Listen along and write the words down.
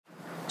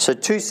So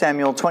 2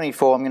 Samuel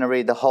 24, I'm going to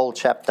read the whole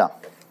chapter.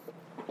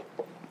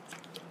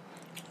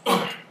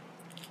 And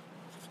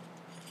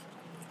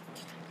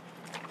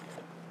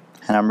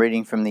I'm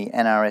reading from the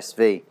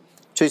NRSV.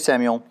 2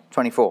 Samuel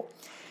 24.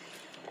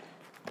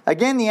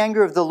 Again, the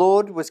anger of the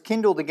Lord was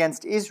kindled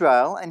against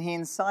Israel, and he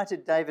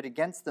incited David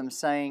against them,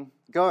 saying,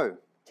 "Go,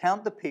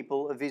 count the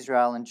people of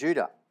Israel and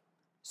Judah."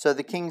 So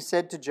the king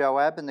said to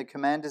Joab and the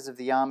commanders of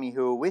the army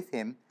who were with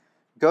him,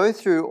 "Go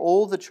through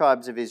all the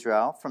tribes of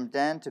Israel, from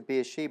Dan to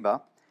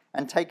Beersheba,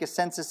 and take a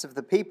census of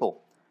the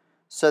people,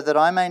 so that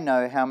I may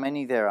know how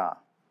many there are."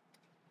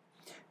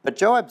 But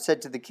Joab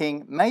said to the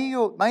king, May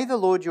the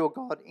Lord your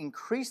God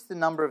increase the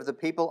number of the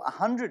people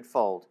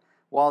 100-fold,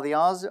 while the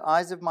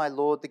eyes of my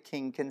lord the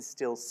king can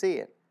still see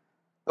it.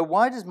 But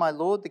why does my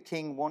lord the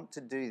king want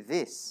to do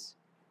this?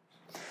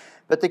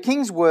 But the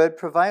king's word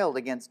prevailed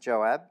against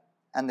Joab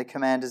and the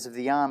commanders of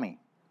the army.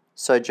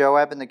 So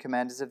Joab and the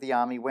commanders of the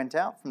army went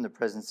out from the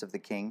presence of the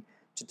king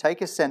to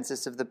take a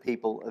census of the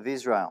people of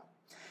Israel.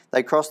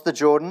 They crossed the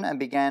Jordan and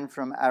began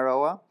from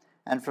Aroer,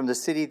 and from the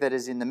city that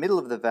is in the middle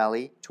of the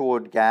valley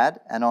toward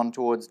Gad and on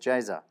towards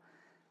Jazer.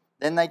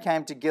 Then they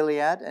came to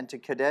Gilead and to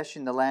Kadesh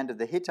in the land of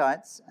the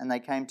Hittites, and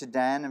they came to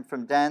Dan, and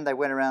from Dan they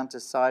went around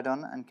to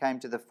Sidon and came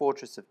to the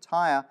fortress of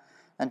Tyre,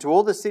 and to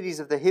all the cities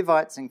of the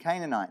Hivites and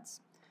Canaanites.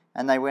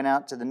 And they went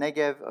out to the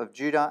Negev of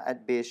Judah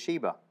at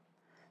Beersheba.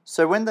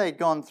 So when they had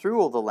gone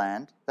through all the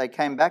land, they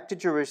came back to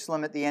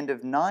Jerusalem at the end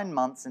of 9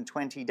 months and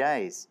 20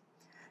 days.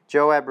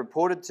 Joab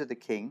reported to the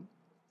king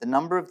the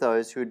number of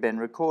those who had been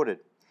recorded.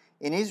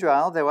 In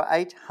Israel there were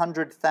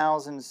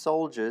 800,000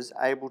 soldiers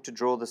able to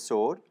draw the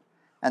sword,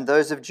 and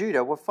those of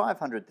Judah were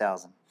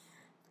 500,000.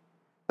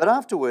 But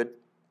afterward,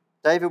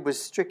 David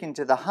was stricken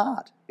to the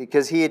heart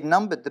because he had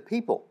numbered the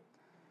people.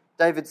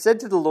 David said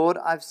to the Lord,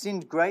 "I've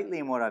sinned greatly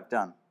in what I've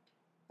done.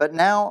 But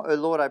now, O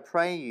Lord, I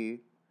pray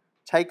you,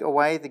 take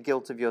away the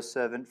guilt of your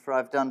servant, for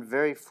I've done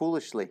very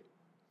foolishly."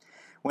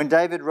 When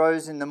David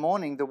rose in the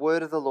morning, the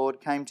word of the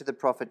Lord came to the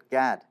prophet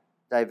Gad,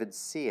 David's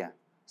seer,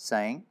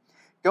 saying,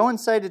 "Go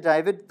and say to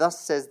David, thus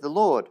says the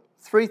Lord,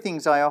 3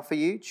 things I offer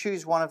you,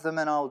 choose one of them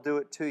and I will do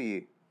it to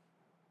you."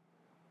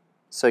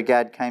 So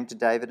Gad came to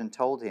David and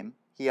told him.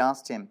 He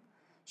asked him,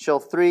 "Shall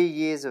 3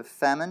 years of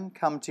famine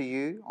come to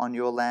you on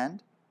your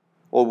land?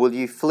 Or will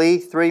you flee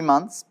 3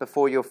 months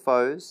before your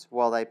foes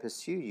while they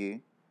pursue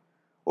you?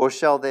 Or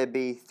shall there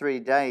be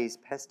 3 days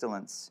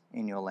pestilence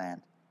in your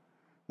land?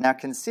 Now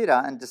consider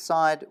and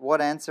decide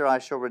what answer I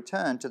shall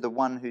return to the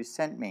one who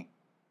sent me."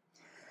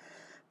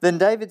 Then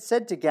David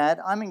said to Gad,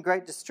 "I'm in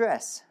great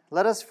distress.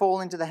 Let us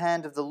fall into the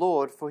hand of the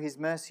Lord, for his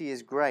mercy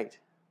is great.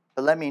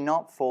 But let me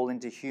not fall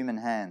into human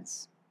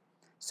hands."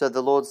 So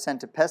the Lord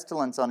sent a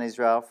pestilence on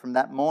Israel from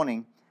that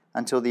morning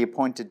until the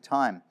appointed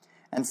time,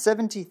 and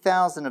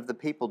 70,000 of the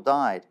people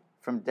died,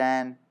 from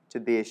Dan to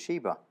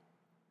Beersheba.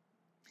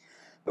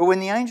 But when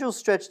the angel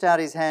stretched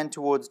out his hand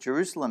towards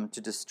Jerusalem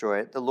to destroy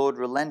it, the Lord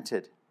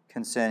relented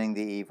concerning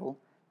the evil,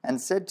 and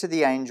said to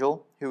the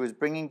angel who was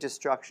bringing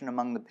destruction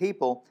among the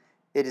people,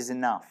 "It is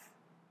enough.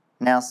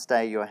 Now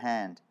stay your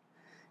hand."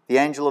 The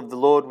angel of the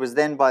Lord was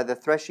then by the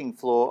threshing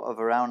floor of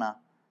Araunah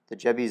the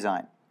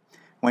Jebusite.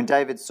 When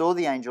David saw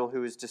the angel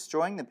who was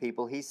destroying the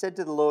people, he said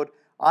to the Lord,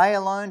 "I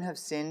alone have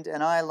sinned,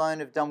 and I alone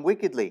have done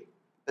wickedly.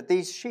 But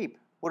these sheep,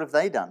 what have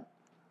they done?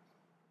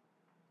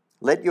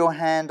 Let your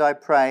hand, I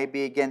pray,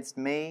 be against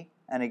me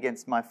and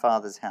against my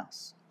father's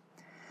house."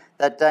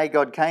 That day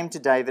God came to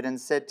David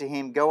and said to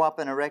him, "Go up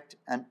and erect..."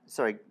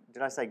 Sorry,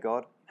 did I say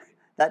God?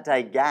 That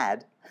day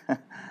Gad...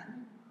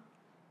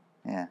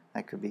 Yeah,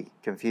 that could be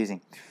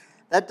confusing.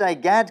 That day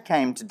Gad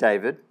came to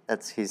David,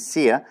 that's his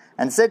seer,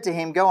 and said to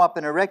him, "Go up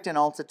and erect an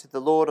altar to the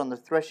Lord on the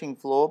threshing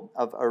floor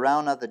of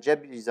Araunah the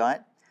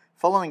Jebusite."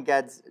 Following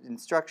Gad's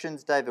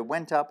instructions, David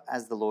went up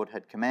as the Lord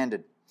had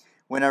commanded.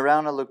 When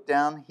Araunah looked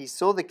down, he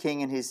saw the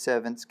king and his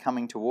servants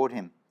coming toward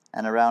him.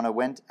 And Araunah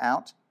went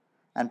out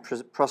and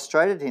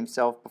prostrated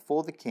himself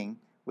before the king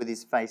with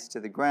his face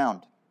to the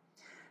ground.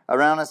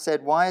 Araunah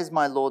said, "Why is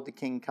my lord the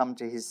king come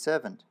to his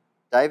servant?"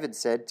 David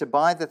said, "To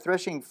buy the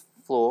threshing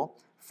floor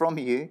from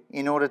you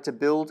in order to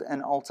build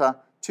an altar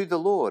to the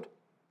Lord,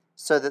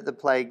 so that the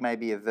plague may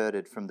be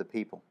averted from the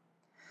people."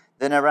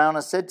 Then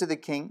Araunah said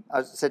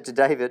to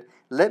David,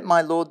 "Let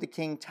my lord the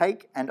king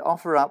take and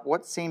offer up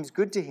what seems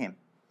good to him.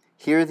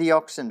 Here are the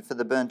oxen for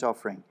the burnt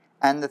offering,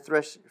 and the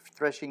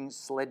threshing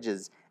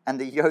sledges, and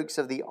the yokes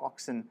of the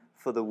oxen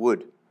for the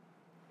wood."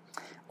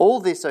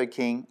 All this, O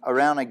king,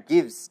 Araunah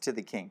gives to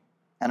the king.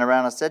 And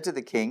Araunah said to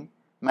the king,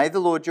 "May the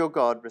Lord your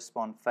God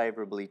respond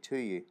favorably to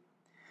you."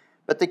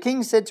 But the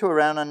king said to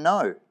Araunah,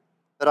 "No,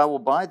 but I will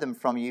buy them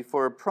from you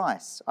for a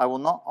price. I will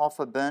not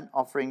offer burnt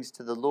offerings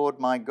to the Lord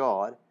my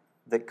God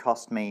that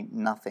cost me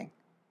nothing."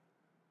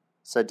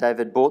 So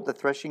David bought the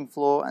threshing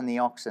floor and the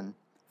oxen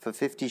for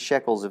 50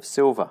 shekels of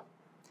silver.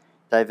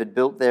 David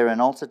built there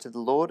an altar to the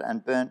Lord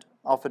and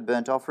offered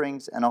burnt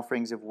offerings and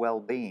offerings of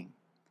well-being.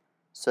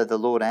 So the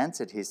Lord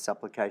answered his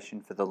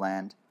supplication for the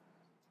land,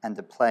 and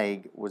the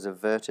plague was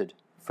averted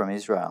from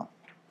Israel.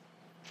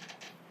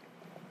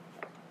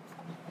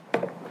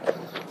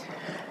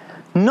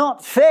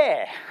 Not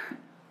fair.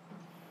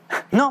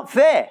 Not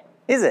fair,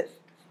 is it?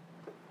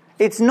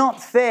 It's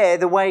not fair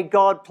the way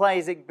God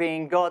plays at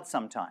being God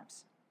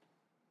sometimes.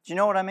 Do you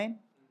know what I mean?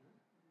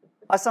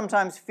 I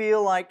sometimes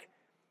feel like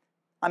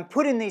I'm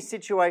put in these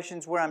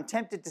situations where I'm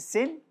tempted to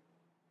sin,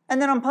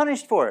 and then I'm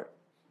punished for it.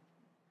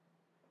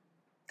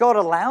 God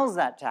allows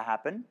that to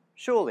happen,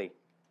 surely.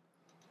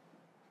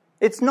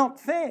 It's not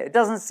fair. It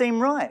doesn't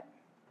seem right.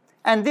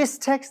 And this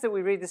text that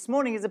we read this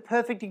morning is a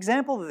perfect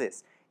example of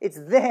this. It's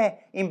there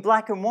in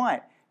black and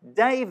white.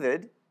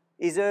 David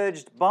is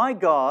urged by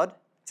God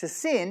to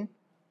sin,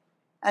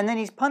 and then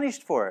he's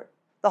punished for it.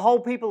 The whole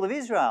people of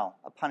Israel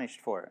are punished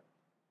for it.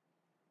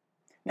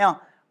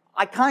 Now,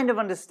 I kind of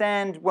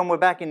understand when we're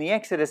back in the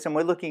Exodus and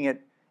we're looking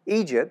at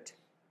Egypt,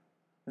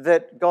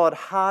 that God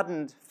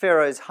hardened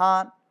Pharaoh's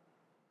heart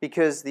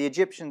because the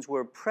Egyptians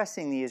were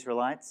oppressing the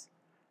Israelites,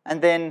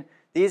 and then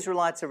the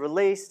Israelites are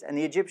released and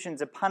the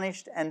Egyptians are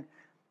punished, and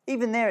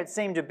even there it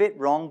seemed a bit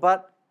wrong,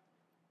 but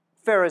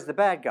Pharaoh's the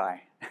bad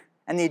guy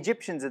and the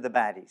Egyptians are the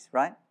baddies,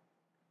 right?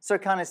 So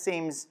it kind of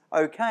seems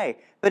okay.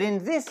 But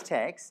in this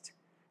text,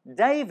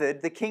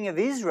 David, the king of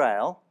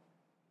Israel,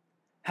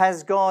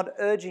 has God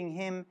urging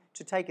him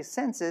to take a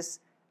census,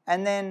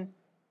 and then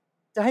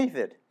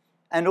David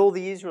and all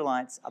the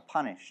Israelites are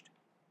punished.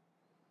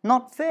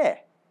 Not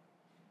fair.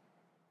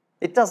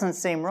 It doesn't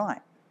seem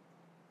right.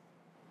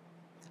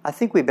 I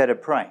think we better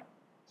pray.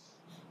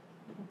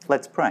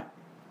 Let's pray.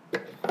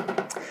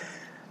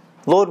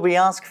 Lord, we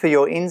ask for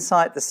your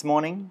insight this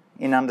morning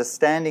in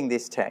understanding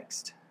this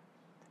text,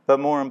 but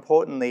more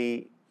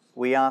importantly,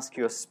 we ask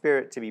your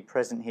Spirit to be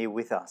present here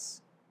with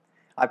us.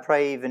 I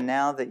pray even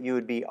now that you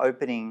would be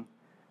opening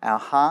our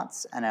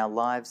hearts and our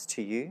lives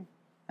to you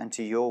and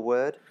to your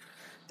word,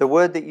 the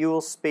word that you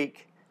will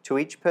speak to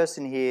each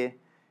person here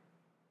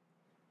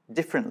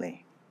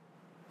differently.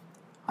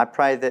 I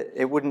pray that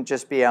it wouldn't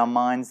just be our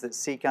minds that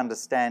seek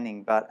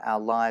understanding, but our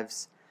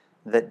lives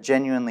that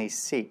genuinely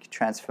seek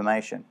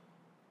transformation.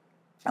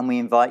 And we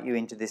invite you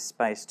into this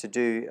space to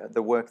do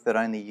the work that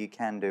only you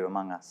can do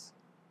among us.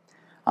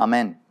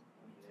 Amen.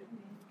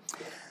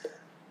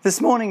 This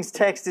morning's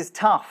text is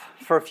tough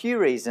for a few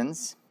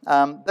reasons,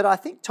 but I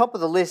think top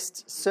of the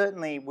list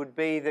certainly would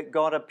be that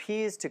God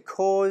appears to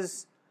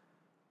cause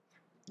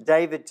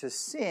David to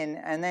sin,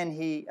 and then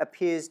he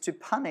appears to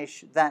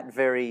punish that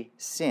very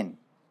sin.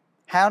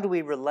 How do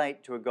we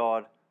relate to a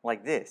God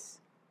like this?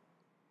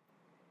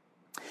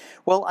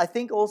 Well, I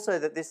think also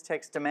that this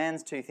text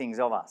demands two things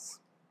of us.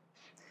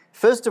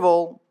 First of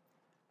all,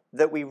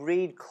 that we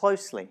read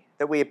closely,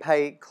 that we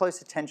pay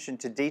close attention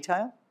to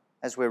detail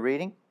as we're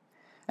reading.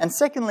 And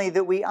secondly,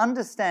 that we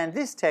understand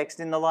this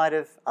text in the light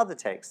of other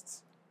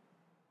texts,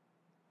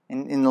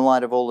 in the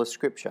light of all of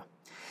Scripture.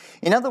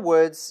 In other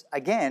words,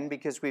 again,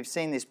 because we've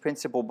seen this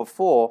principle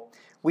before,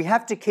 we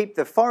have to keep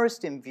the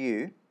forest in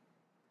view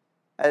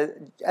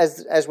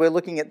as we're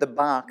looking at the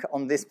bark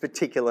on this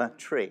particular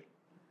tree.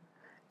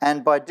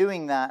 And by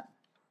doing that,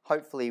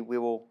 hopefully we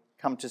will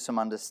come to some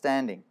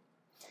understanding.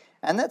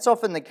 And that's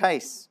often the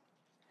case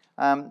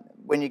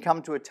when you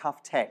come to a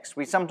tough text.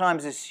 We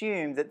sometimes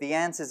assume that the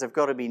answers have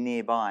got to be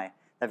nearby.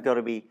 They've got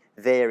to be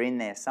there in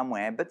there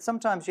somewhere. But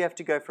sometimes you have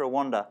to go for a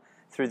wander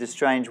through the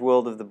strange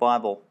world of the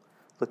Bible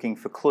looking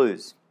for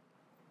clues.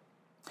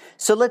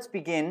 So let's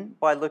begin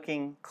by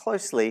looking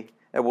closely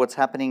at what's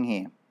happening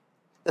here.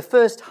 The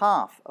first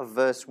half of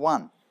verse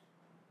 1.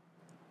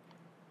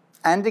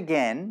 And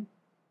again,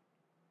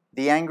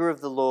 the anger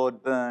of the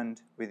Lord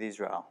burned with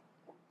Israel,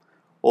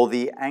 or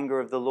the anger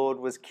of the Lord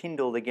was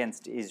kindled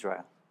against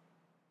Israel.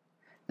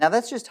 Now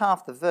that's just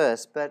half the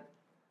verse, but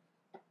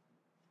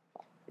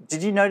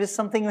did you notice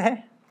something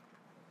there?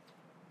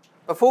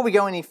 Before we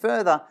go any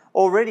further,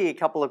 already a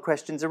couple of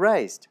questions are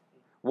raised.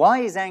 Why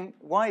is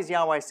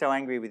Yahweh so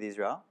angry with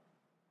Israel?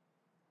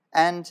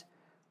 And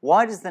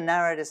why does the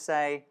narrator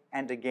say,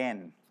 and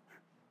again?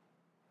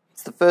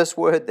 It's the first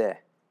word there.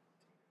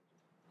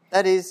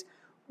 That is,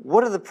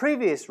 what are the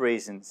previous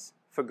reasons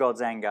for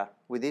God's anger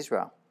with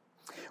Israel?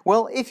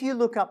 Well, if you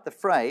look up the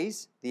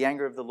phrase, the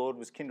anger of the Lord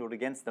was kindled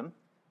against them,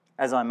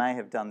 as I may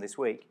have done this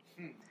week,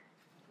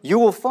 you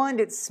will find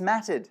it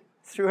smattered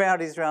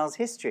throughout Israel's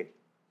history.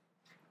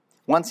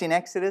 Once in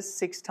Exodus,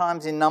 6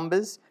 times in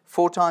Numbers,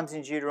 4 times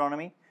in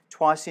Deuteronomy,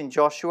 twice in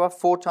Joshua,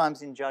 4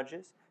 times in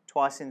Judges,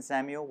 twice in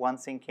Samuel,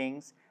 once in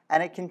Kings,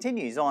 and it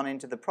continues on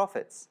into the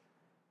prophets.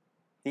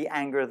 The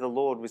anger of the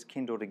Lord was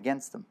kindled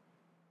against them.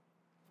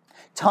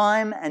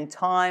 Time and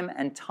time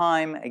and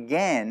time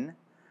again,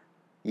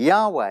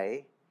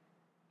 Yahweh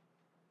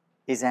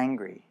is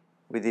angry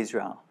with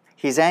Israel.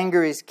 His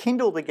anger is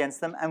kindled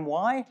against them, and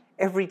why?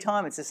 Every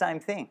time it's the same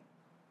thing.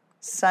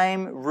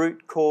 Same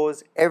root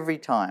cause every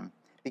time.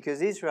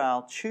 Because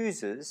Israel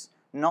chooses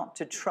not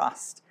to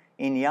trust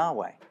in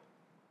Yahweh,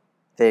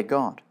 their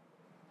God.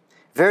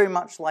 Very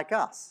much like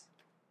us.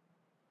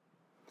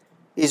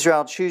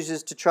 Israel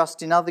chooses to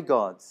trust in other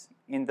gods,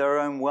 in their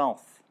own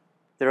wealth,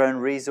 their own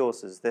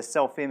resources, their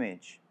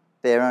self-image,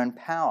 their own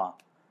power,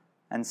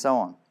 and so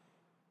on.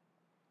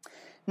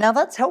 Now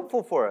that's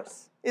helpful for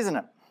us, isn't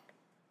it?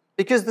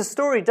 Because the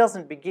story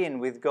doesn't begin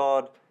with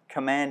God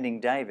commanding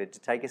David to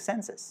take a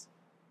census.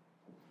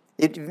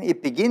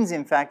 It begins,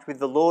 in fact, with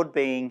the Lord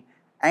being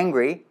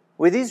angry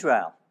with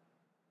Israel.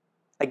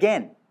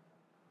 Again.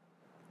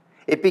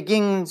 It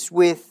begins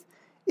with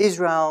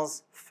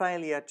Israel's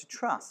failure to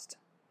trust.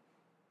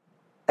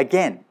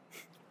 Again.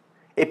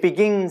 It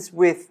begins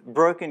with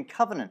broken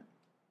covenant.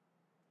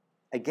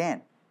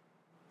 Again.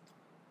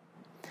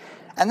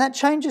 And that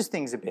changes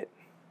things a bit.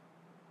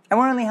 And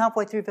we're only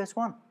halfway through verse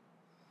 1.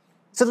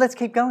 So let's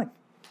keep going.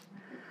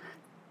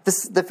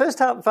 The first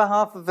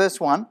half of verse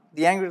 1,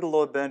 the anger of the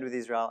Lord burned with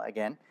Israel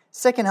again.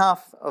 Second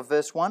half of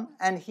verse 1,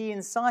 and he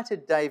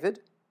incited David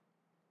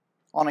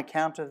on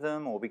account of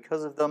them or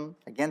because of them,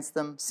 against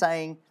them,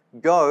 saying,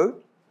 go,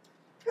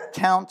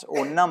 count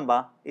or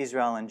number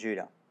Israel and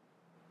Judah.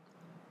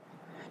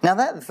 Now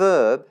that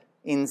verb,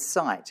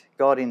 incite,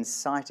 God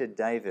incited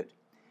David,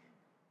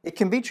 it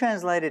can be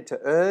translated to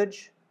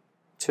urge,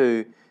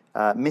 to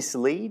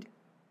mislead,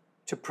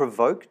 to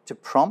provoke, to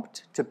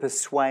prompt, to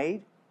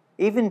persuade,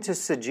 even to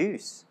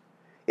seduce.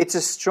 It's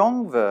a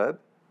strong verb.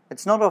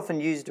 It's not often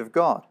used of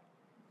God.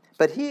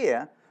 But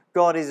here,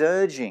 God is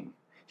urging,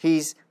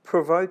 he's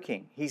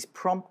provoking, he's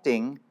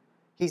prompting,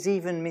 he's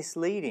even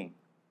misleading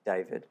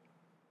David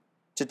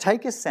to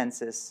take a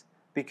census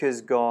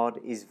because God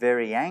is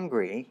very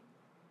angry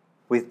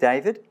with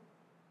David?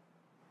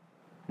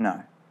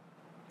 No,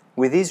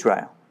 with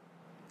Israel.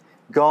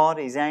 God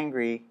is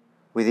angry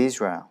with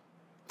Israel.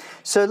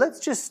 So let's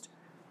just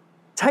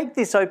take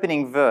this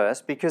opening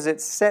verse because it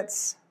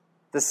sets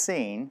the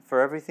scene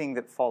for everything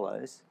that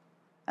follows,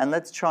 and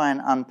let's try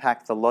and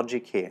unpack the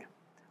logic here.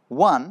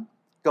 1,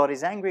 God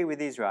is angry with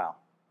Israel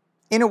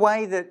in a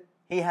way that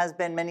he has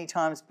been many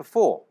times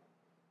before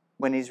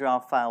when Israel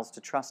fails to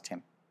trust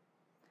him.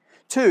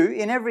 2,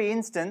 in every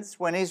instance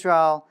when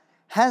Israel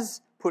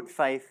has put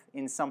faith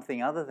in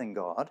something other than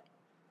God,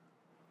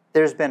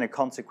 there has been a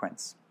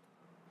consequence.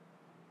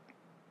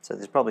 So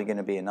there's probably going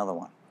to be another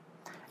one.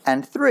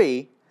 And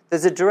 3,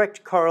 there's a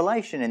direct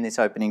correlation in this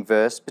opening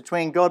verse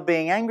between God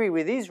being angry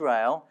with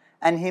Israel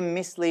and him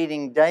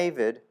misleading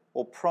David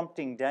or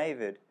prompting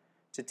David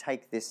to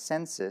take this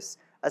census,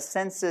 a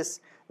census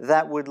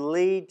that would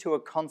lead to a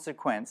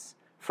consequence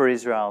for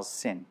Israel's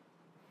sin.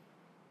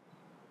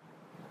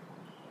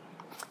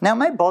 Now, it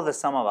may bother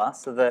some of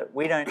us that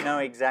we don't know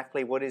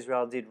exactly what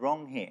Israel did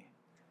wrong here.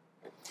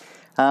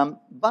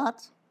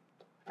 But,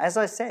 as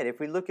I said, if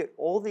we look at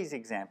all these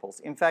examples,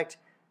 in fact,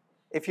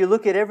 if you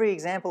look at every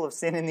example of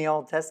sin in the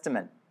Old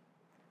Testament,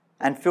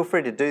 and feel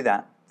free to do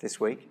that this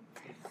week,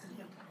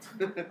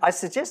 I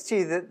suggest to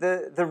you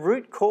that the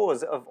root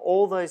cause of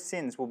all those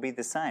sins will be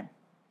the same.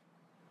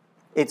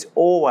 It's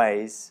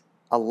always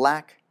a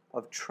lack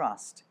of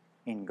trust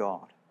in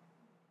God.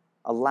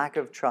 A lack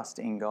of trust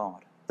in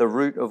God, the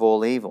root of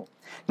all evil.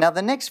 Now,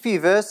 the next few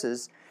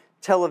verses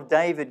tell of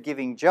David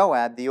giving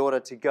Joab the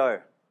order to go,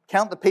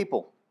 count the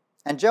people.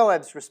 And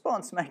Joab's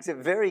response makes it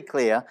very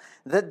clear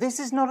that this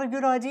is not a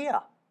good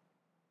idea.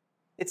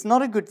 It's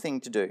not a good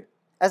thing to do.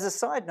 As a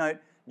side note,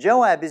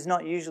 Joab is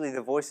not usually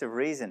the voice of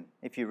reason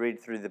if you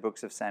read through the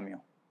books of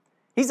Samuel.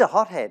 He's a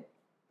hothead.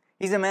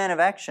 He's a man of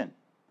action.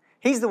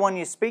 He's the one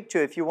you speak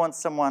to if you want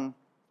someone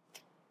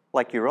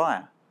like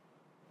Uriah.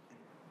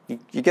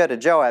 You go to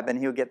Joab and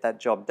he'll get that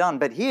job done.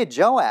 But here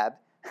Joab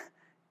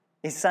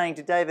is saying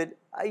to David,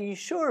 are you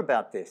sure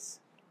about this?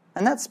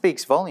 And that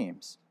speaks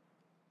volumes.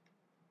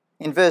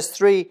 In verse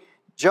 3,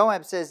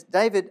 Joab says,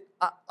 David,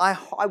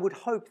 I would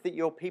hope that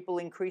your people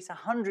increase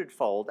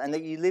 100-fold and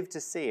that you live to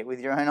see it with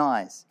your own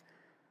eyes.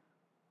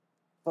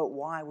 But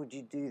why would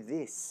you do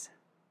this?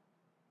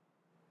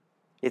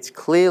 It's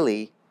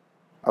clearly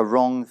a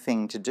wrong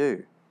thing to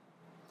do.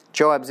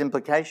 Joab's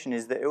implication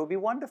is that it would be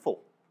wonderful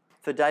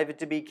for David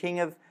to be king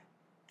of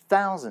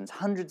thousands,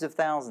 hundreds of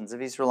thousands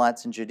of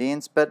Israelites and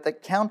Judeans, but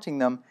that counting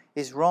them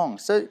is wrong.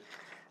 So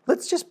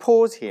let's just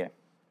pause here.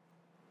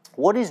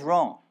 What is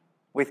wrong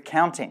with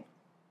counting?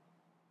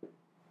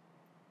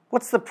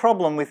 What's the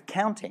problem with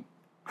counting?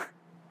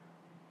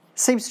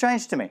 Seems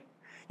strange to me.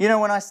 You know,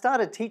 when I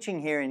started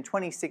teaching here in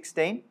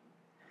 2016,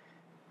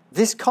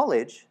 this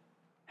college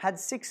had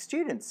 6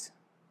 students.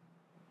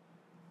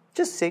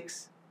 Just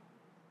 6.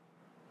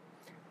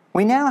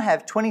 We now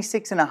have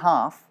 26 and a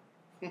half.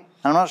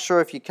 I'm not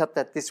sure if you cut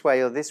that this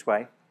way or this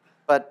way,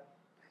 but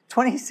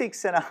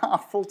 26 and a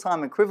half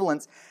full-time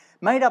equivalents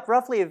made up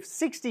roughly of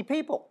 60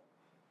 people.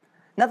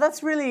 Now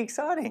that's really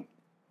exciting.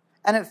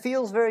 And it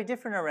feels very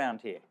different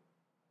around here.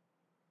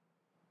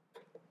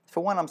 For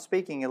one, I'm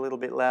speaking a little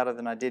bit louder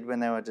than I did when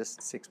there were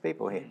just 6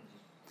 people here.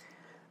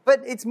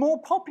 But it's more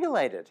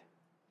populated.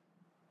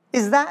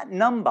 Is that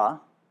number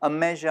a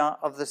measure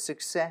of the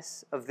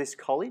success of this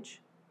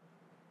college?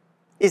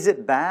 Is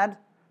it bad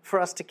for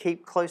us to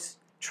keep close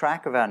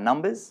track of our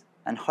numbers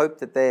and hope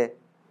that they're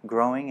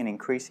growing and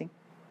increasing?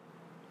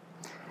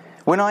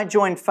 When I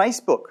joined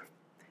Facebook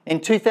in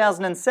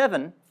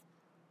 2007,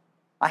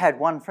 I had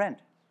one friend.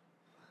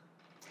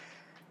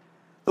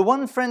 The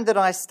one friend that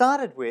I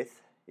started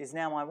with is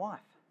now my wife.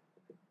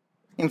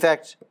 In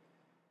fact,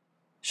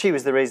 She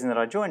was the reason that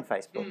I joined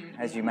Facebook,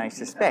 as you may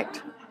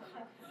suspect.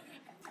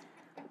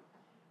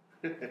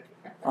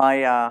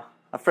 A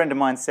friend of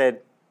mine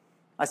said,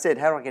 I said,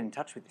 how do I get in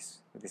touch with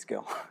this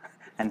girl?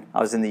 And I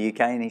was in the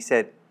UK, and he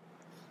said,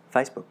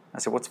 Facebook. I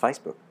said, what's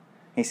Facebook?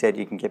 He said,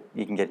 you can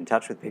get in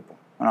touch with people.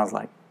 And I was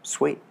like,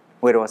 sweet.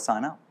 Where do I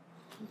sign up?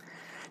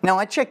 Now,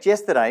 I checked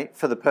yesterday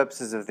for the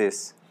purposes of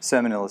this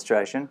sermon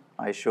illustration,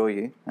 I assure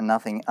you, and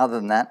nothing other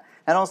than that.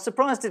 And I was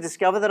surprised to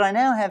discover that I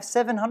now have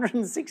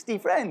 760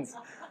 friends.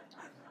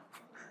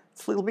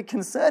 It's a little bit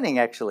concerning,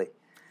 actually.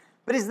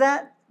 But is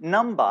that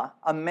number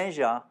a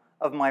measure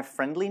of my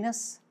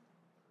friendliness?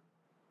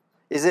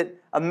 Is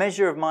it a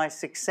measure of my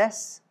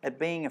success at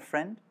being a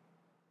friend?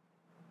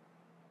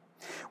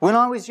 When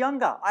I was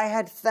younger, I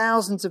had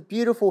thousands of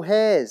beautiful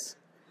hairs.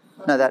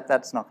 No,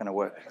 that's not going to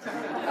work.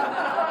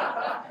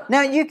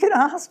 Now, you could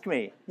ask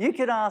me,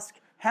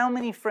 how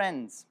many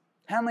friends,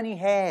 how many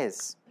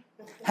hairs,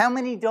 how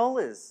many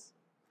dollars,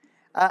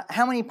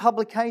 how many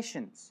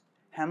publications,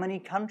 how many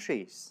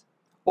countries,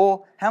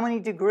 or how many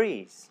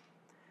degrees?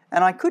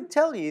 And I could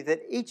tell you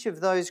that each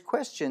of those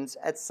questions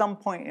at some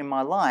point in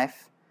my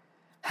life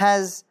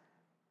has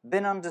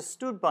been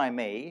understood by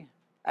me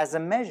as a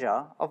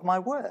measure of my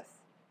worth.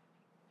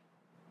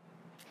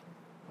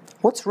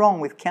 What's wrong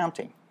with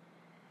counting?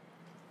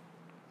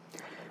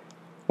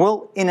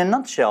 Well, in a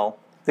nutshell,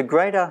 the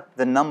greater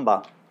the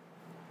number,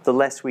 the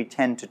less we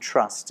tend to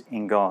trust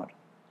in God.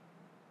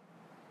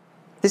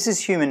 This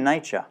is human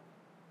nature,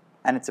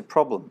 and it's a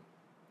problem.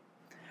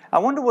 I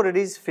wonder what it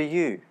is for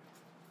you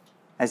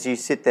as you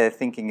sit there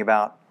thinking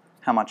about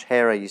how much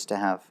hair I used to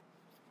have.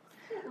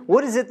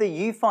 What is it that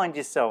you find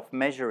yourself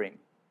measuring?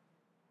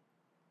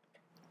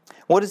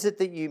 What is it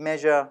that you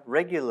measure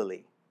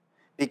regularly?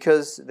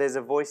 Because there's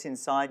a voice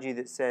inside you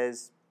that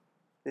says,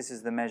 this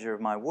is the measure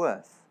of my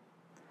worth.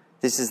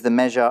 This is the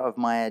measure of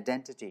my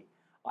identity.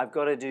 I've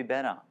got to do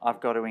better. I've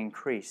got to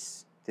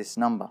increase this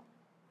number.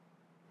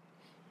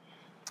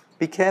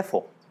 Be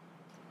careful.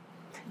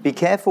 Be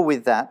careful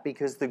with that,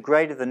 because the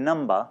greater the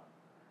number,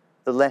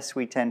 the less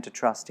we tend to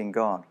trust in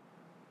God.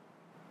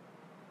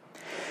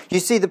 You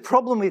see, the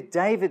problem with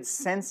David's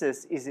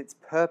census is its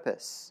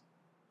purpose.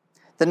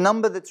 The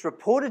number that's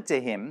reported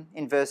to him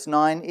in verse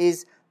 9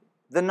 is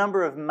the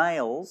number of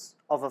males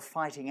of a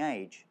fighting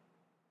age.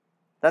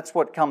 That's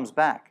what comes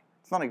back.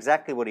 It's not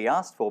exactly what he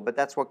asked for, but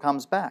that's what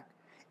comes back.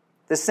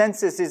 The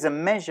census is a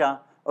measure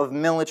of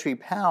military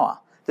power,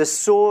 the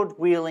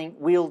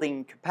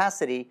sword-wielding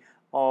capacity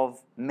of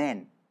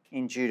men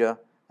in Judah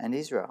and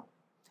Israel.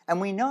 And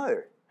we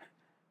know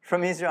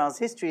from Israel's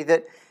history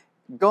that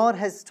God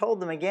has told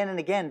them again and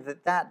again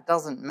that that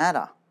doesn't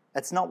matter.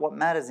 It's not what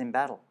matters in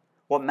battle.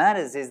 What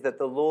matters is that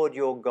the Lord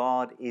your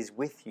God is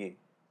with you.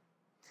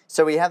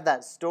 So we have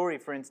that story,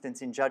 for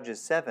instance, in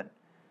Judges 7.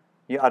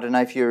 I don't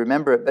know if you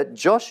remember it, but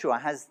Joshua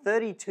has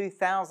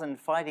 32,000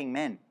 fighting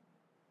men.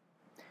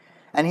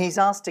 And he's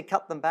asked to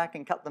cut them back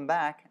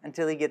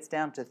until he gets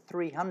down to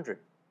 300.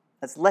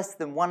 That's less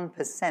than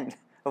 1%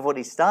 of what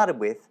he started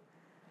with.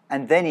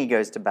 And then he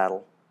goes to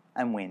battle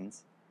and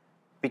wins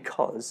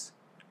because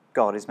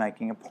God is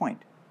making a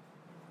point.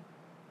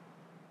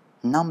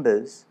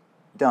 Numbers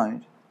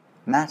don't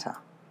matter.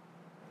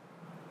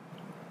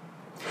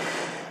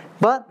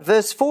 But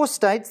verse 4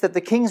 states that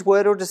the king's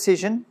word or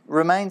decision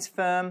remains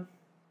firm,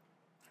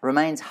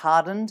 remains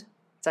hardened.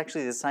 It's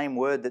actually the same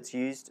word that's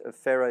used of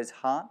Pharaoh's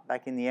heart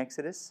back in the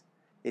Exodus.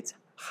 It's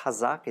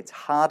chazak, it's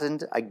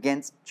hardened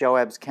against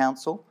Joab's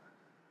counsel.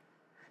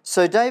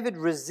 So David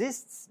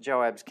resists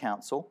Joab's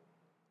counsel,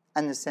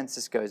 and the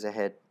census goes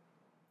ahead.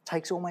 It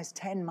takes almost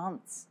 10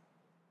 months.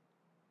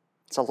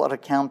 It's a lot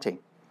of counting.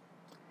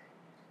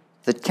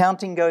 The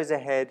counting goes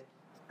ahead,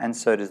 and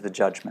so does the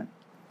judgment.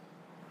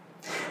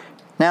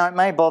 Now, it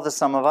may bother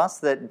some of us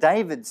that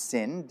David's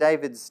sin,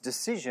 David's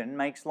decision,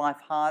 makes life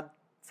hard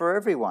for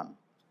everyone.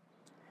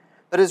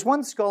 But as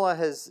one scholar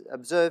has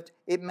observed,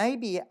 it may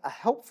be a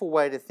helpful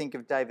way to think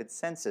of David's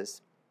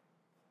census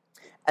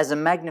as a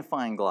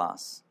magnifying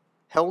glass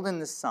held in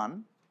the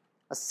sun,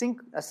 a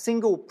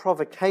single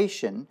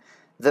provocation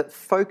that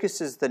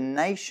focuses the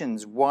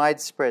nation's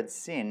widespread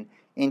sin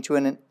into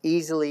an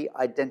easily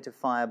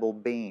identifiable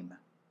beam.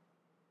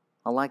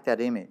 I like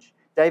that image.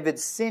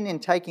 David's sin in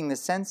taking the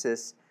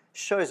census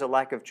shows a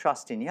lack of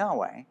trust in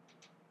Yahweh,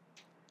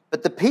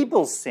 but the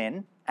people's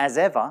sin, as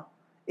ever,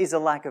 is a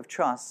lack of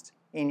trust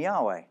in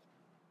Yahweh.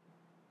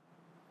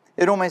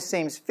 It almost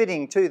seems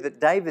fitting too that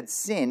David's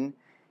sin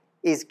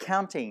is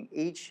counting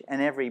each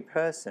and every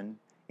person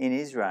in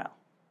Israel,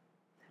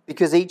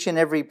 because each and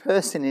every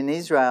person in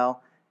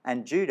Israel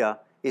and Judah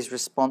is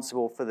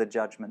responsible for the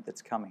judgment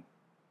that's coming.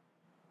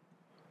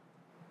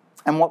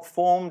 And what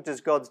form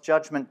does God's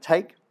judgment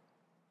take?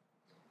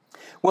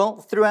 Well,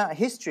 throughout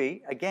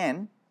history,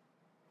 again,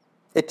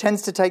 it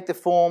tends to take the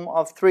form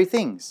of three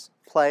things: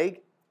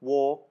 plague,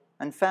 war,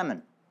 and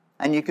famine.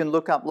 And you can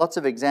look up lots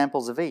of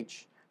examples of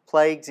each.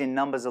 Plagues in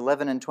Numbers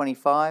 11 and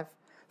 25,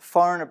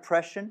 foreign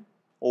oppression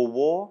or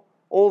war,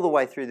 all the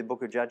way through the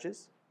book of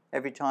Judges.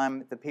 Every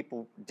time the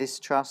people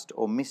distrust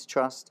or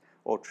mistrust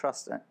or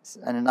trust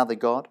in another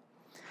God.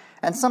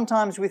 and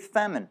sometimes with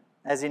famine,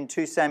 as in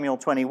 2 Samuel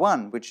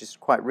 21, which is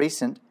quite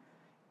recent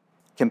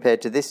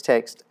compared to this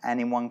text, and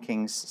in 1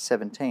 Kings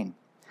 17.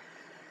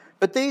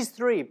 But these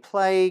three,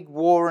 plague,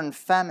 war, and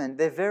famine,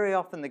 they're very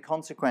often the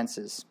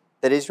consequences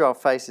that Israel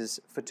faces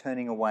for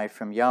turning away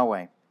from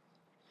Yahweh.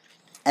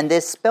 And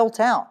they're spelt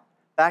out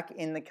back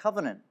in the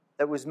covenant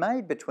that was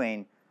made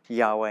between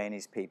Yahweh and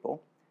his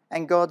people,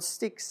 and God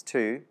sticks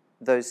to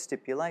those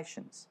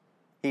stipulations.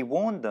 He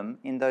warned them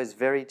in those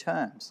very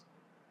terms.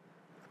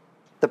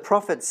 The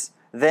prophets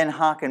then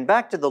hearken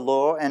back to the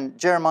law, and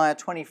Jeremiah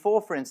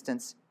 24, for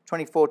instance,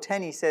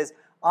 24:10, he says,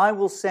 I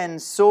will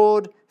send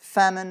sword,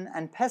 famine,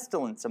 and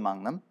pestilence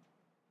among them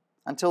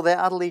until they're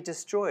utterly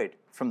destroyed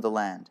from the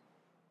land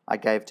I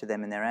gave to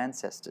them and their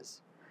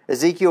ancestors.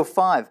 Ezekiel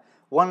 5,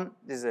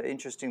 there's an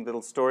interesting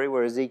little story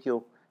where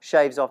Ezekiel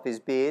shaves off his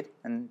beard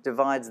and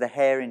divides the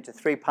hair into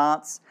three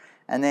parts,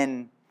 and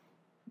then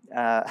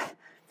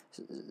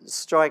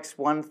strikes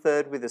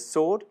 1/3 with a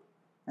sword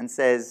and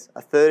says,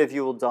 1/3 of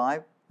you will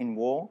die in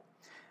war.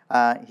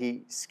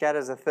 He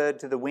scatters 1/3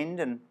 to the wind,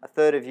 and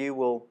 1/3 of you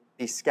will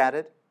be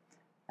scattered.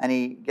 And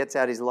he gets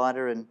out his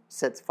lighter and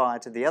sets fire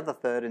to the other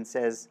third and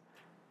says,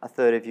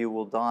 1/3 of you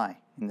will die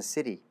in the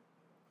city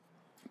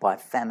by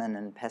famine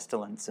and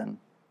pestilence and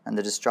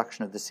the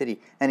destruction of the city.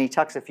 And he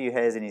tucks a few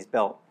hairs in his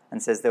belt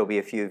and says there'll be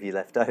a few of you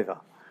left over.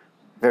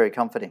 Very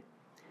comforting.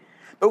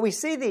 But we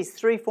see these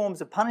three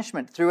forms of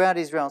punishment throughout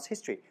Israel's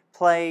history: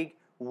 plague,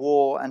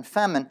 war, and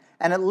famine.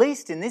 And at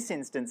least in this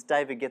instance,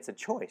 David gets a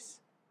choice,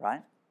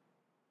 right?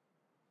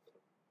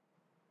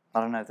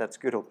 I don't know if that's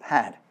good or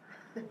bad.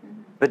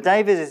 But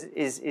David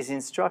is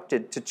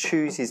instructed to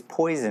choose his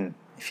poison,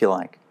 if you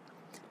like.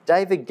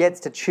 David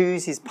gets to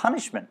choose his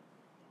punishment.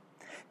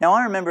 Now,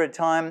 I remember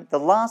the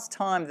last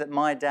time that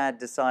my dad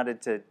decided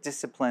to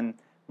discipline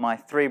my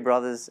three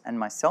brothers and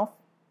myself.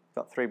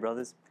 Got three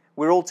brothers.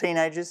 We're all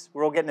teenagers.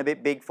 We're all getting a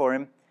bit big for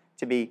him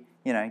to be,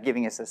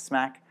 giving us a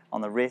smack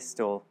on the wrist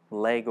or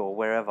leg or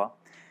wherever.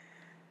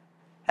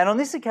 And on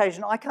this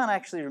occasion, I can't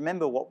actually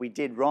remember what we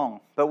did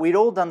wrong, but we'd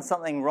all done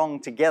something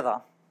wrong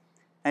together.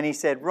 And he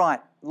said, right,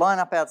 line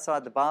up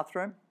outside the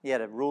bathroom. He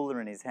had a ruler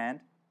in his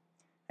hand.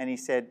 And he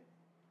said,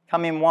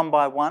 come in one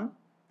by one.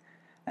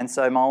 And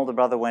so my older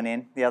brother went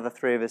in. The other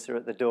three of us are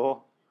at the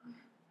door.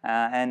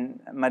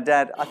 And my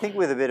dad, I think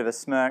with a bit of a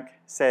smirk,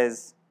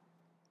 says,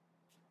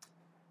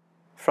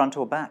 front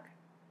or back?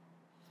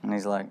 And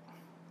he's like,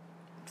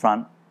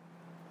 front.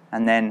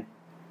 And then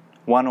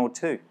 1 or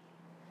 2?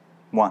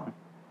 1.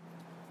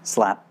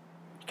 Slap.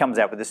 He comes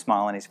out with a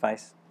smile on his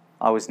face.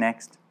 I was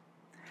next.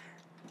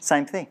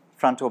 Same thing.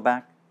 Front or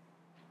back?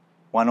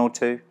 1 or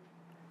 2?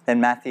 Then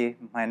Matthew,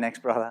 my next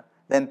brother.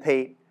 Then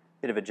Pete,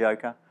 bit of a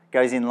joker,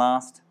 goes in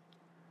last.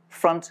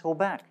 Front or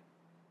back?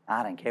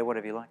 I don't care,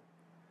 whatever you like.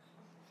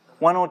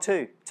 1 or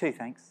 2? 2,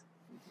 thanks.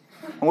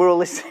 And we're all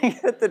listening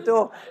at the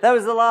door. That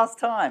was the last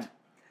time.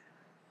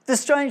 The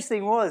strange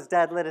thing was,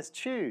 Dad let us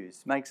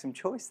choose, make some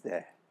choice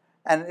there.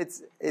 And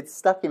it's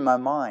stuck in my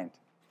mind.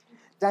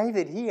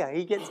 David here,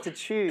 he gets to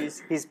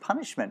choose his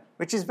punishment,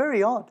 which is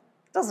very odd.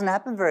 It doesn't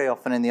happen very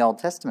often in the Old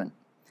Testament.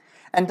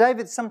 And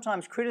David's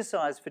sometimes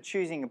criticised for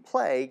choosing a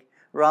plague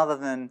rather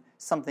than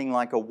something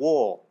like a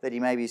war that he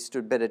maybe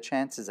stood better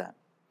chances at.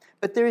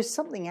 But there is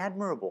something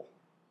admirable,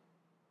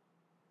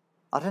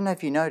 I don't know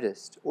if you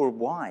noticed, or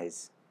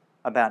wise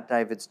about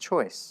David's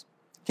choice.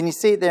 Can you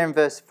see it there in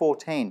verse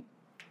 14?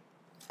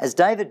 As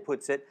David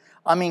puts it,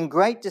 I'm in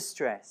great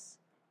distress.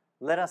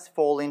 Let us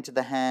fall into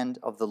the hand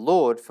of the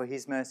Lord, for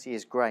his mercy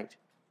is great.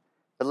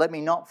 But let me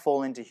not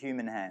fall into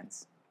human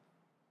hands.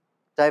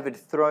 David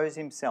throws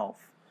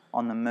himself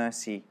on the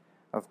mercy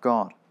of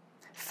God.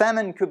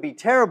 Famine could be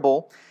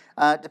terrible,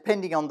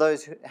 depending on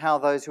how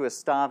those who are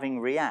starving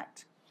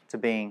react to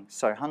being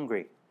so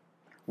hungry.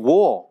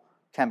 War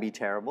can be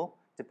terrible,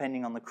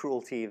 depending on the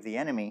cruelty of the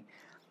enemy.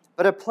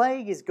 But a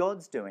plague is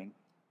God's doing.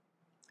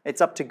 It's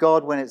up to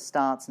God when it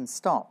starts and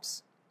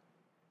stops.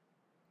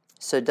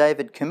 So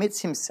David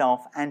commits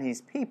himself and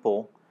his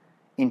people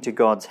into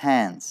God's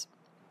hands,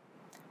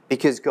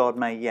 because God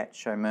may yet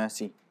show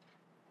mercy.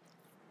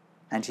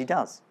 And he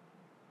does.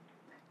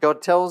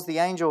 God tells the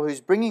angel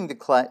who's bringing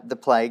the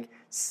plague,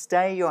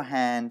 stay your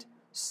hand,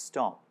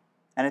 stop.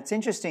 And it's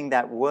interesting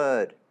that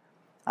word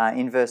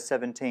in verse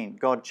 17.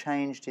 God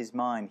changed his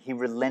mind. He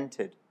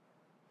relented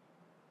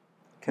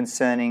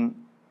concerning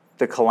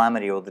the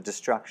calamity or the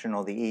destruction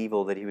or the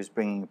evil that he was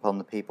bringing upon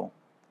the people.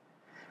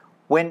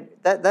 When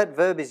that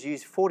verb is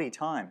used 40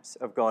 times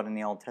of God in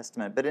the Old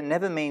Testament, but it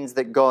never means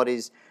that God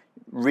is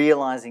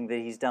realizing that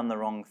he's done the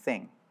wrong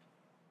thing.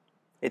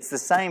 It's the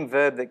same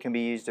verb that can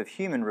be used of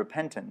human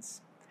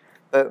repentance.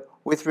 But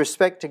with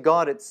respect to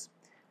God,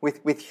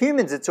 with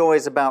humans, it's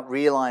always about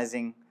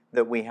realizing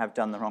that we have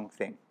done the wrong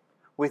thing.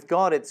 With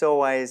God, it's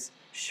always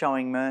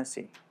showing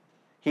mercy.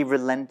 He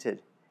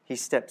relented. He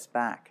steps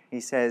back.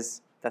 He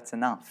says, that's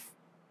enough.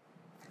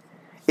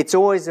 It's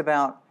always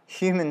about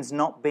humans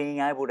not being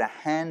able to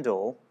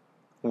handle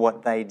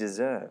what they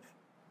deserve.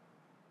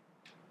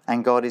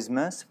 And God is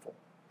merciful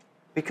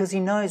because he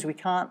knows we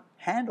can't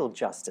handle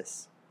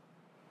justice.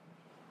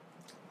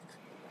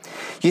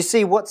 You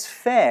see, what's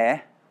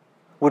fair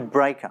would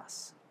break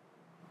us.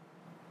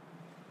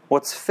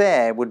 What's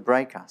fair would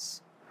break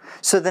us.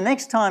 So the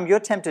next time you're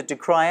tempted to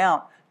cry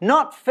out,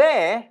 "Not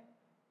fair,"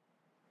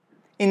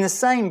 in the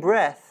same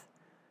breath,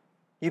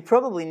 you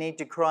probably need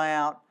to cry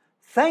out,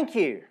 "Thank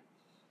you."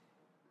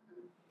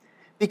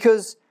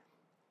 Because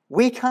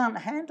we can't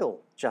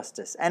handle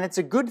justice. And it's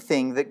a good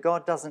thing that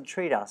God doesn't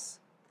treat us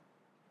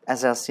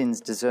as our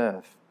sins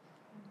deserve.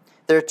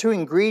 There are two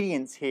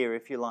ingredients here,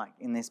 if you like,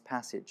 in this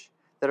passage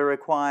that are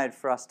required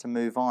for us to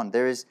move on.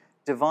 There is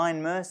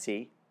divine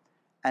mercy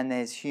and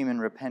there's human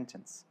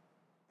repentance.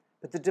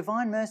 But the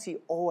divine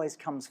mercy always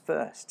comes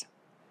first.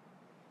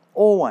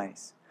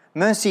 Always.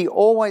 Mercy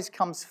always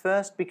comes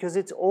first because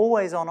it's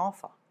always on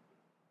offer.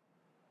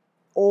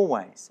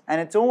 Always. And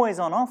it's always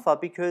on offer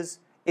because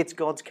it's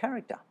God's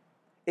character.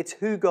 It's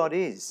who God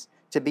is,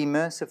 to be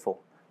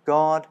merciful.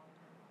 God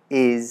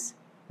is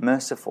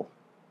merciful.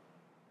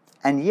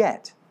 And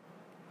yet,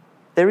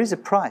 there is a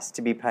price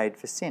to be paid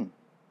for sin.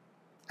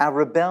 Our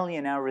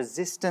rebellion, our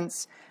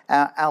resistance,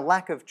 our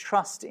lack of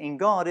trust in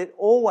God, it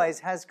always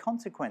has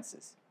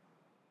consequences.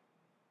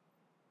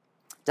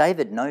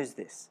 David knows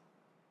this.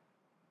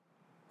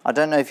 I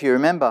don't know if you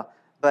remember,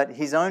 but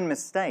his own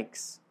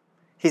mistakes,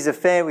 his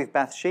affair with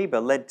Bathsheba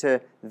led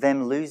to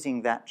them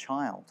losing that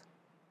child.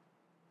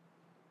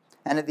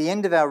 And at the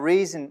end of our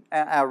reading,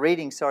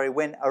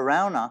 when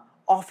Araunah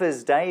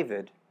offers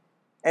David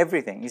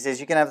everything, he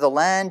says, you can have the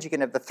land, you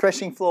can have the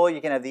threshing floor,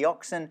 you can have the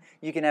oxen,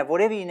 you can have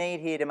whatever you need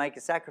here to make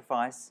a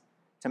sacrifice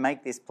to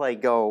make this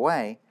plague go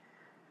away.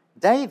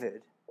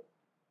 David,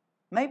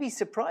 maybe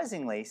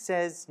surprisingly,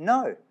 says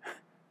no.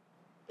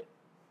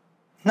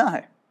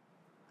 No.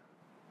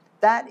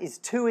 That is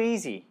too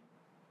easy.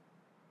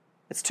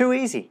 It's too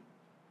easy.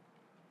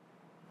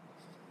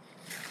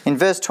 In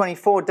verse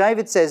 24,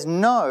 David says,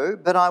 "No,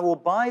 but I will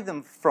buy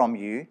them from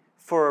you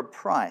for a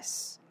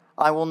price.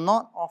 I will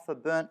not offer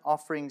burnt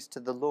offerings to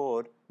the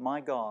Lord,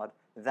 my God,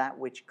 that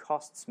which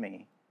costs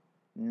me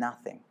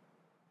nothing."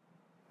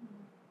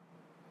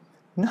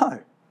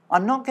 No,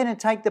 I'm not going to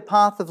take the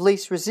path of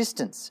least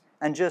resistance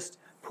and just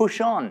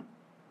push on.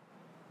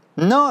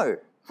 No,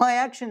 my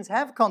actions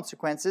have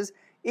consequences.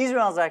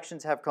 Israel's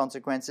actions have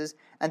consequences,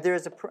 and there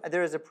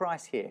is a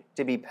price here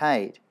to be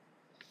paid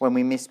when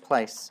we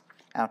misplace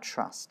our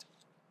trust.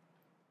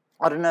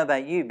 I don't know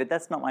about you, but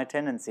that's not my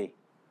tendency.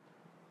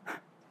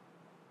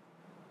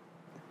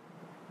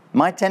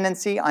 My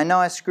tendency, I know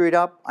I screwed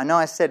up. I know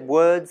I said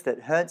words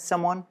that hurt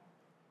someone.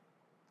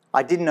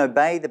 I didn't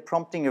obey the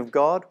prompting of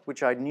God,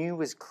 which I knew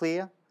was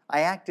clear.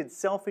 I acted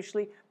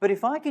selfishly. But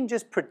if I can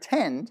just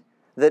pretend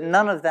that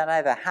none of that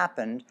ever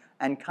happened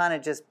and kind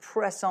of just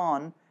press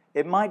on,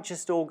 it might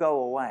just all go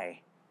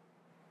away.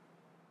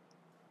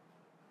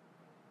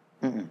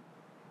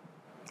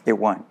 It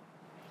won't.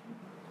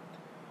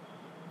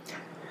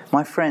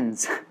 My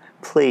friends,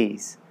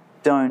 please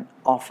don't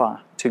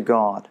offer to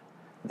God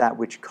that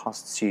which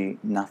costs you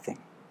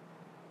nothing.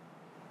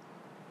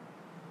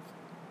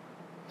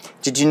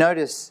 Did you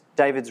notice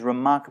David's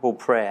remarkable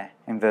prayer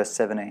in verse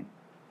 17?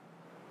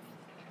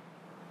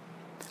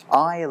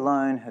 I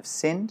alone have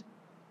sinned.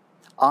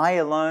 I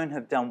alone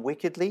have done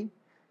wickedly.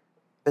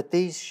 But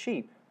these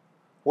sheep,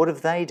 what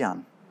have they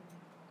done?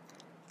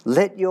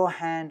 Let your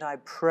hand, I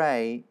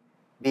pray,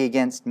 be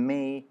against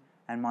me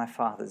and my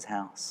father's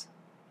house.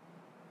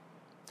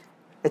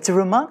 It's a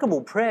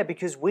remarkable prayer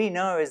because we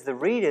know as the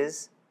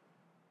readers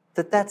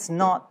that that's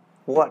not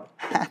what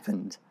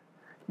happened.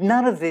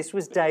 None of this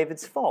was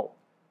David's fault.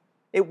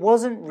 It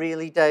wasn't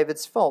really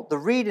David's fault. The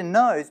reader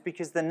knows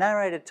because the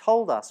narrator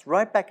told us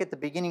right back at the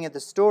beginning of the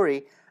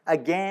story,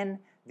 again,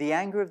 the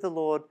anger of the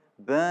Lord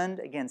burned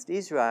against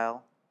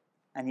Israel,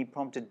 and he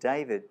prompted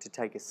David to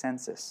take a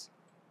census.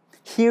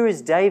 Here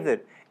is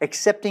David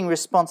accepting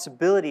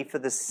responsibility for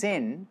the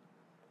sin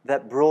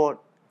that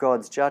brought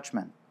God's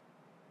judgment.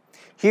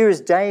 Here is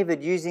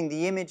David using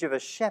the image of a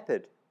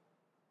shepherd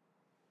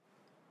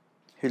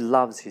who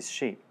loves his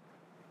sheep.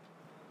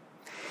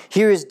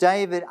 Here is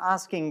David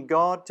asking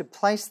God to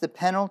place the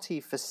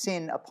penalty for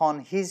sin upon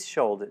his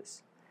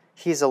shoulders,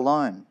 his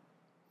alone.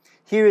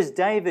 Here is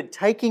David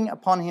taking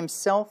upon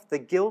himself the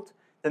guilt,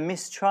 the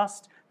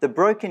mistrust, the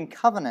broken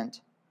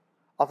covenant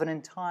of an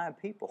entire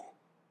people.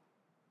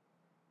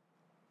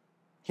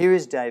 Here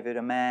is David,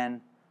 a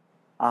man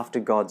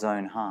after God's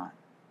own heart.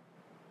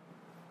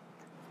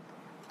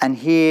 And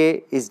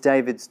here is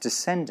David's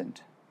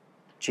descendant,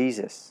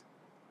 Jesus,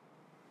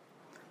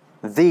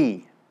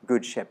 the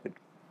Good Shepherd.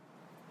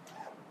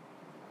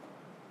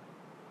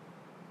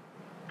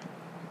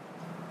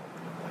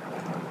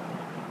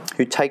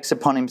 Who takes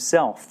upon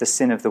himself the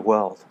sin of the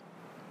world,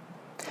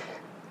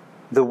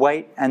 the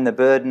weight and the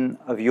burden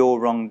of your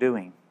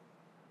wrongdoing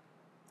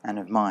and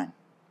of mine.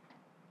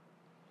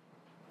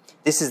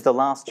 This is the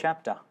last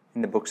chapter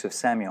in the books of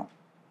Samuel,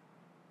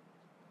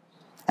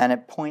 and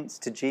it points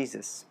to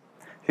Jesus,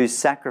 whose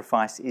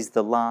sacrifice is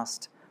the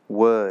last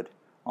word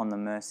on the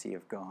mercy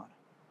of God.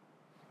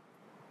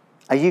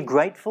 Are you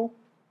grateful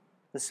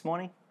this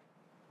morning?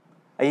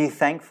 Are you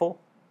thankful?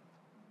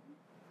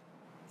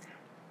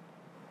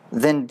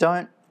 then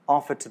don't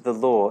offer to the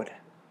Lord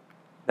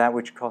that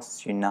which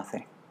costs you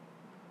nothing.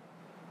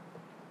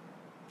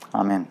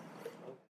 Amen.